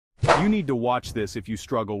You need to watch this if you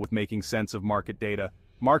struggle with making sense of market data.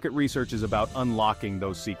 Market research is about unlocking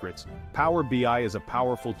those secrets. Power BI is a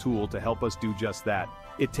powerful tool to help us do just that.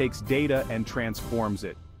 It takes data and transforms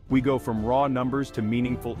it. We go from raw numbers to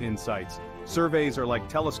meaningful insights. Surveys are like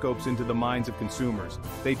telescopes into the minds of consumers.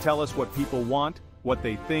 They tell us what people want, what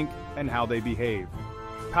they think, and how they behave.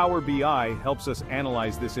 Power BI helps us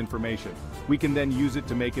analyze this information. We can then use it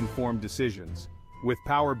to make informed decisions. With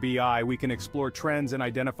Power BI, we can explore trends and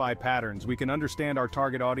identify patterns. We can understand our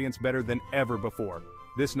target audience better than ever before.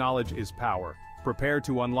 This knowledge is power. Prepare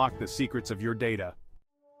to unlock the secrets of your data.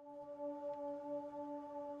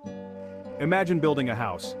 Imagine building a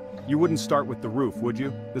house. You wouldn't start with the roof, would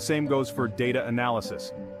you? The same goes for data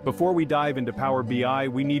analysis. Before we dive into Power BI,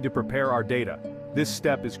 we need to prepare our data. This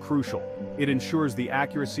step is crucial. It ensures the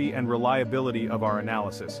accuracy and reliability of our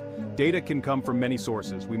analysis. Data can come from many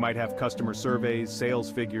sources. We might have customer surveys, sales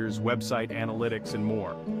figures, website analytics, and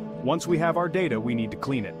more. Once we have our data, we need to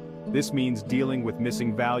clean it. This means dealing with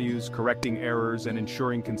missing values, correcting errors, and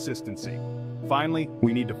ensuring consistency. Finally,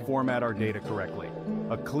 we need to format our data correctly.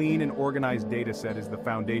 A clean and organized dataset is the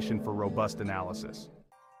foundation for robust analysis.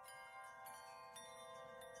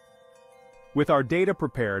 With our data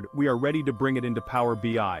prepared, we are ready to bring it into Power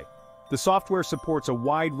BI. The software supports a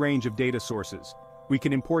wide range of data sources. We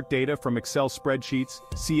can import data from Excel spreadsheets,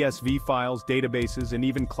 CSV files, databases, and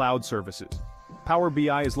even cloud services. Power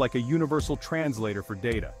BI is like a universal translator for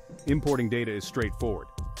data. Importing data is straightforward.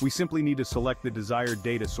 We simply need to select the desired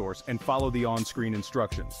data source and follow the on-screen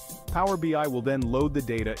instructions. Power BI will then load the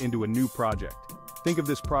data into a new project. Think of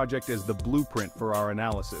this project as the blueprint for our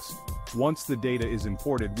analysis. Once the data is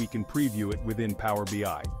imported, we can preview it within Power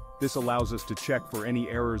BI. This allows us to check for any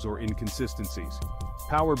errors or inconsistencies.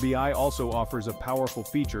 Power BI also offers a powerful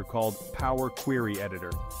feature called Power Query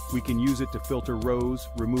Editor. We can use it to filter rows,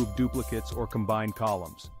 remove duplicates, or combine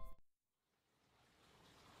columns.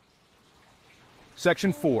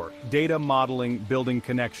 Section 4. Data Modeling, Building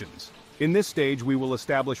Connections. In this stage, we will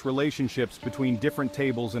establish relationships between different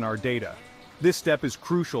tables in our data. This step is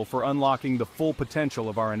crucial for unlocking the full potential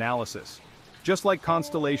of our analysis. Just like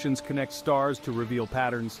constellations connect stars to reveal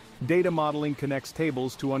patterns, data modeling connects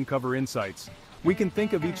tables to uncover insights. We can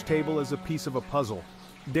think of each table as a piece of a puzzle.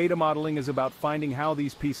 Data modeling is about finding how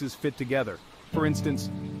these pieces fit together. For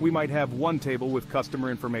instance, we might have one table with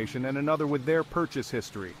customer information and another with their purchase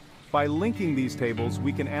history. By linking these tables,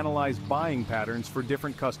 we can analyze buying patterns for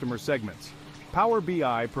different customer segments. Power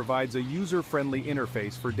BI provides a user-friendly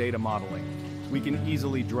interface for data modeling. We can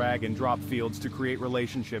easily drag and drop fields to create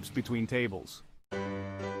relationships between tables.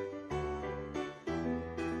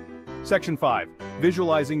 Section 5.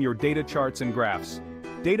 Visualizing your data charts and graphs.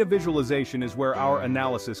 Data visualization is where our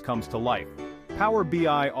analysis comes to life. Power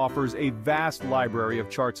BI offers a vast library of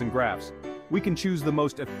charts and graphs. We can choose the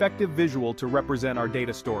most effective visual to represent our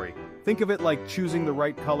data story. Think of it like choosing the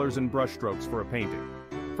right colors and brushstrokes for a painting.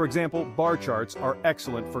 For example, bar charts are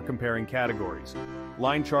excellent for comparing categories.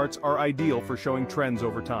 Line charts are ideal for showing trends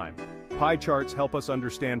over time. Pie charts help us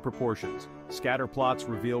understand proportions. Scatter plots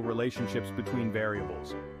reveal relationships between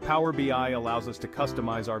variables. Power BI allows us to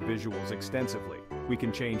customize our visuals extensively. We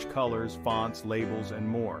can change colors, fonts, labels, and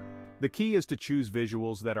more. The key is to choose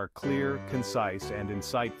visuals that are clear, concise, and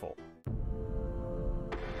insightful.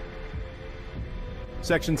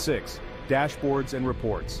 Section 6. Dashboards and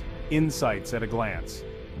Reports. Insights at a glance.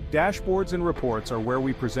 Dashboards and reports are where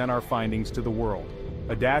we present our findings to the world.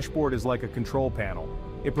 A dashboard is like a control panel.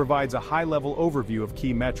 It provides a high-level overview of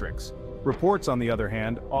key metrics. Reports, on the other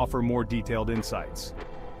hand, offer more detailed insights.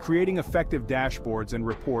 Creating effective dashboards and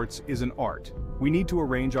reports is an art. We need to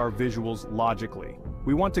arrange our visuals logically.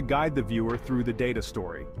 We want to guide the viewer through the data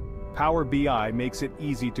story. Power BI makes it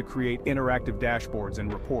easy to create interactive dashboards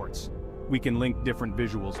and reports. We can link different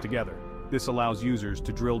visuals together. This allows users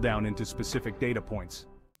to drill down into specific data points.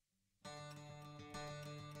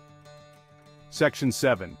 Section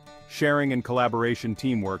 7. Sharing and collaboration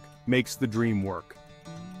teamwork makes the dream work.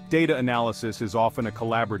 Data analysis is often a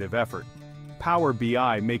collaborative effort. Power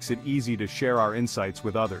BI makes it easy to share our insights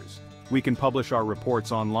with others. We can publish our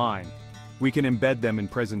reports online. We can embed them in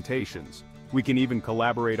presentations. We can even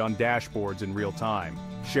collaborate on dashboards in real time.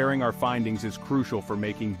 Sharing our findings is crucial for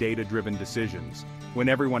making data-driven decisions. When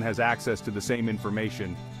everyone has access to the same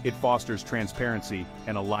information, it fosters transparency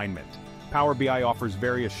and alignment. Power BI offers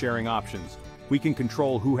various sharing options. We can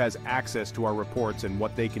control who has access to our reports and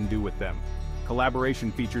what they can do with them. Collaboration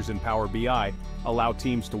features in Power BI allow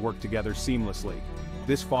teams to work together seamlessly.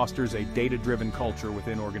 This fosters a data-driven culture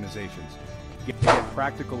within organizations.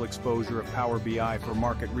 practical exposure of Power BI for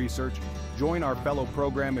market research, join our fellow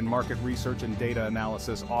program in market research and data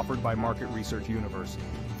analysis offered by Market Research Universe.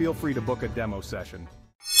 Feel free to book a demo session.